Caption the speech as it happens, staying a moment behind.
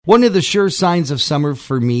One of the sure signs of summer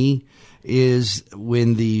for me is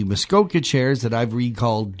when the Muskoka chairs that I've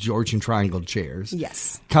recalled GeorgianTriangle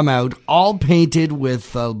chairs come out, all painted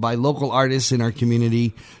with by local artists in our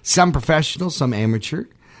community, some professional, some amateur.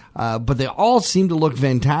 But they all seem to look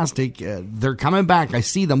fantastic. They're coming back. I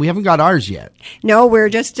see them. We haven't got ours yet. No, we're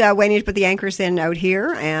just waiting to put the anchors in out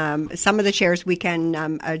here. Some of the chairs we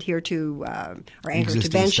can adhere to or anchor to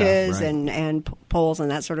benches stuff, right, and poles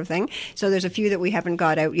and that sort of thing. So there's a few that we haven't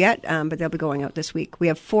got out yet, but they'll be going out this week. We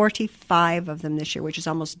have 45 of them this year, which is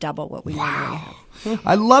almost double what we normally have.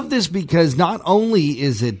 I love this because not only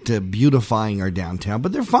is it beautifying our downtown,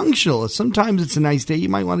 but they're functional. Sometimes it's a nice day. You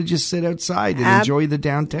might want to just sit outside and enjoy the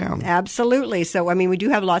downtown. Absolutely. So, I mean, we do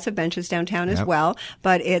have lots of benches downtown as well,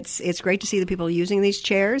 but it's great to see the people using these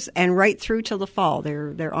chairs, and right through till the fall.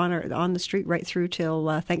 They're on the street right through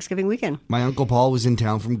till Thanksgiving weekend. My Uncle Paul was in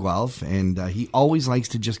town from Guelph, and he always likes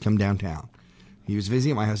to just come downtown. He was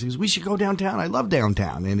visiting at my house. He goes, "We should go downtown. I love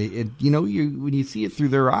downtown." And when you see it through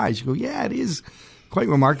their eyes, you go, "Yeah, it is quite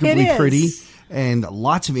remarkably pretty, and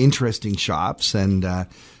lots of interesting shops." And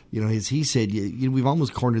as he said, we've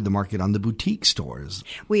almost cornered the market on the boutique stores.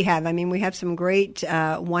 We have. I mean, we have some great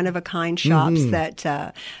one-of-a-kind shops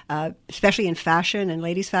that, especially in fashion and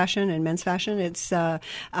ladies' fashion and men's fashion, it's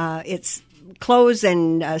clothes,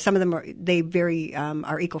 and some of them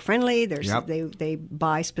are eco-friendly. They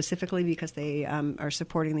buy specifically because they are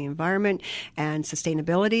supporting the environment and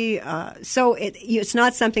sustainability. So it's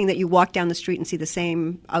not something that you walk down the street and see the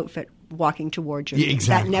same outfit walking towards you. Yeah,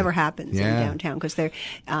 exactly. That never happens in downtown because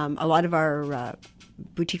a lot of our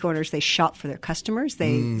boutique owners, they shop for their customers.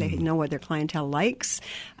 They know what their clientele likes.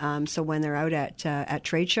 So when they're out at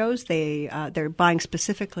trade shows, they're buying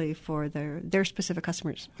specifically for their specific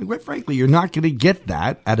customers. And quite frankly, you're not going to get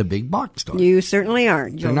that at a big box store. You certainly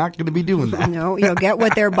aren't. You're not going to be doing that. No, you'll get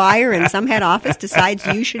what their buyer in some head office decides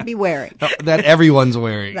you should be wearing. That everyone's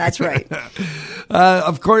wearing. That's right.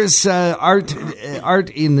 Of course, art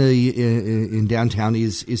in downtown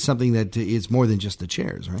is something that is more than just the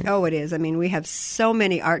chairs, right? Oh, it is. I mean, we have so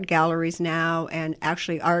many art galleries now, and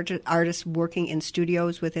actually artists working in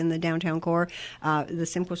studios within the downtown core. The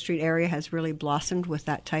Simcoe Street area has really blossomed with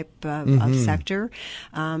that type of sector.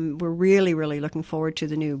 We're really, really looking forward to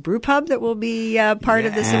the new brew pub that will be part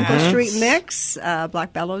of the Simcoe Street mix.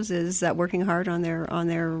 Black Bellows is working hard on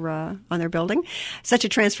their building. Such a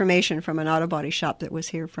transformation from an auto body shop that was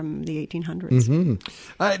here from the 1800s.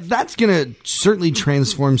 That's going to certainly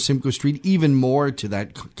transform Simcoe Street even more to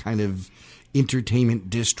that kind of entertainment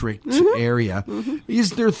district area.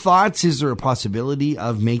 Is there a possibility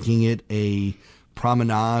of making it a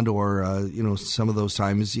promenade or some of those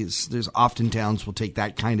times there's often towns will take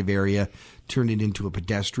that kind of area, turn it into a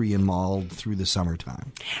pedestrian mall through the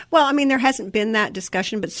summertime? Well, I mean, there hasn't been that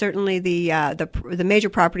discussion, but certainly the major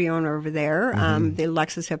property owner over there, the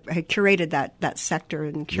Lexus, had curated that sector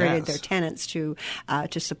and curated their tenants to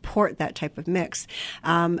support that type of mix.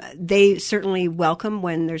 They certainly welcome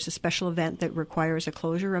when there's a special event that requires a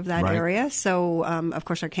closure of that area. So, of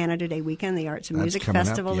course, our Canada Day weekend, the Arts and Music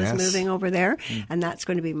Festival, is moving over there, and that's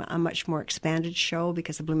going to be a much more expanded show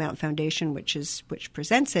because the Blue Mountain Foundation, which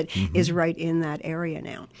presents it, is right in that area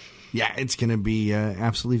now. Yeah, it's going to be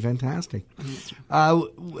absolutely fantastic.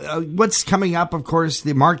 What's coming up, of course,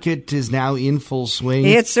 the market is now in full swing.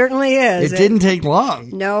 It certainly is. It didn't take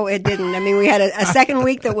long. No, it didn't. I mean, we had a second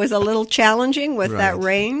week that was a little challenging with that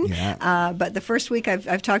rain. Yeah. But the first week,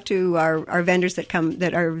 I've talked to our vendors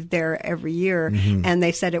that are there every year, and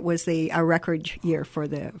they said it was a record year for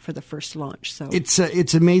the first launch. So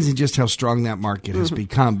it's amazing just how strong that market has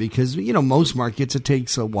become because most markets it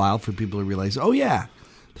takes a while for people to realize, oh yeah,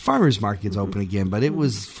 the farmers market's open again, but it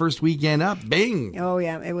was first weekend up, bing. Oh,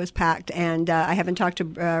 yeah, it was packed. And I haven't talked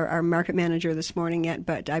to our market manager this morning yet,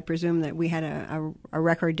 but I presume that we had a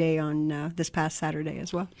record day on this past Saturday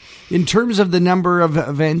as well. In terms of the number of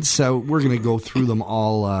events, we're going to go through them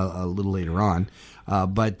all a little later on.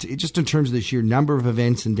 But just in terms of the sheer number of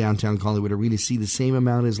events in downtown Collingwood, are we going to see the same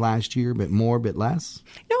amount as last year, but more, but less?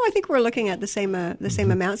 No, I think we're looking at the same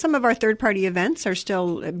amount. Some of our third-party events are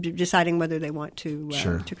still deciding whether they want to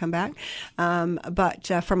come back.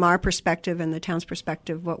 But from our perspective and the town's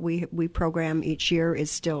perspective, what we program each year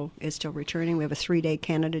is still returning. We have a 3-day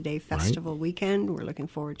Canada Day festival weekend. We're looking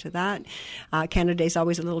forward to that. Canada Day is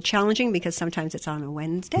always a little challenging because sometimes it's on a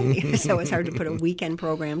Wednesday, so it's hard to put a weekend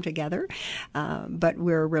program together. But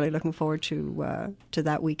we're really looking forward to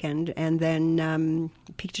that weekend. And then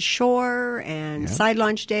Peak to Shore and Side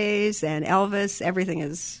Launch Day plays and Elvis. Everything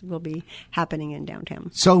will be happening in downtown.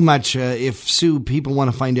 So much. If, Sue, people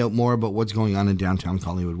want to find out more about what's going on in downtown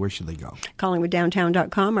Collingwood, where should they go?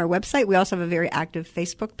 CollingwoodDowntown.com, our website. We also have a very active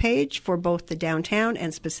Facebook page for both the downtown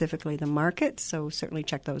and specifically the market, so certainly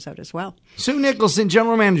check those out as well. Sue Nicholson,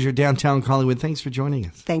 General Manager, Downtown Collingwood. Thanks for joining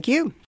us. Thank you.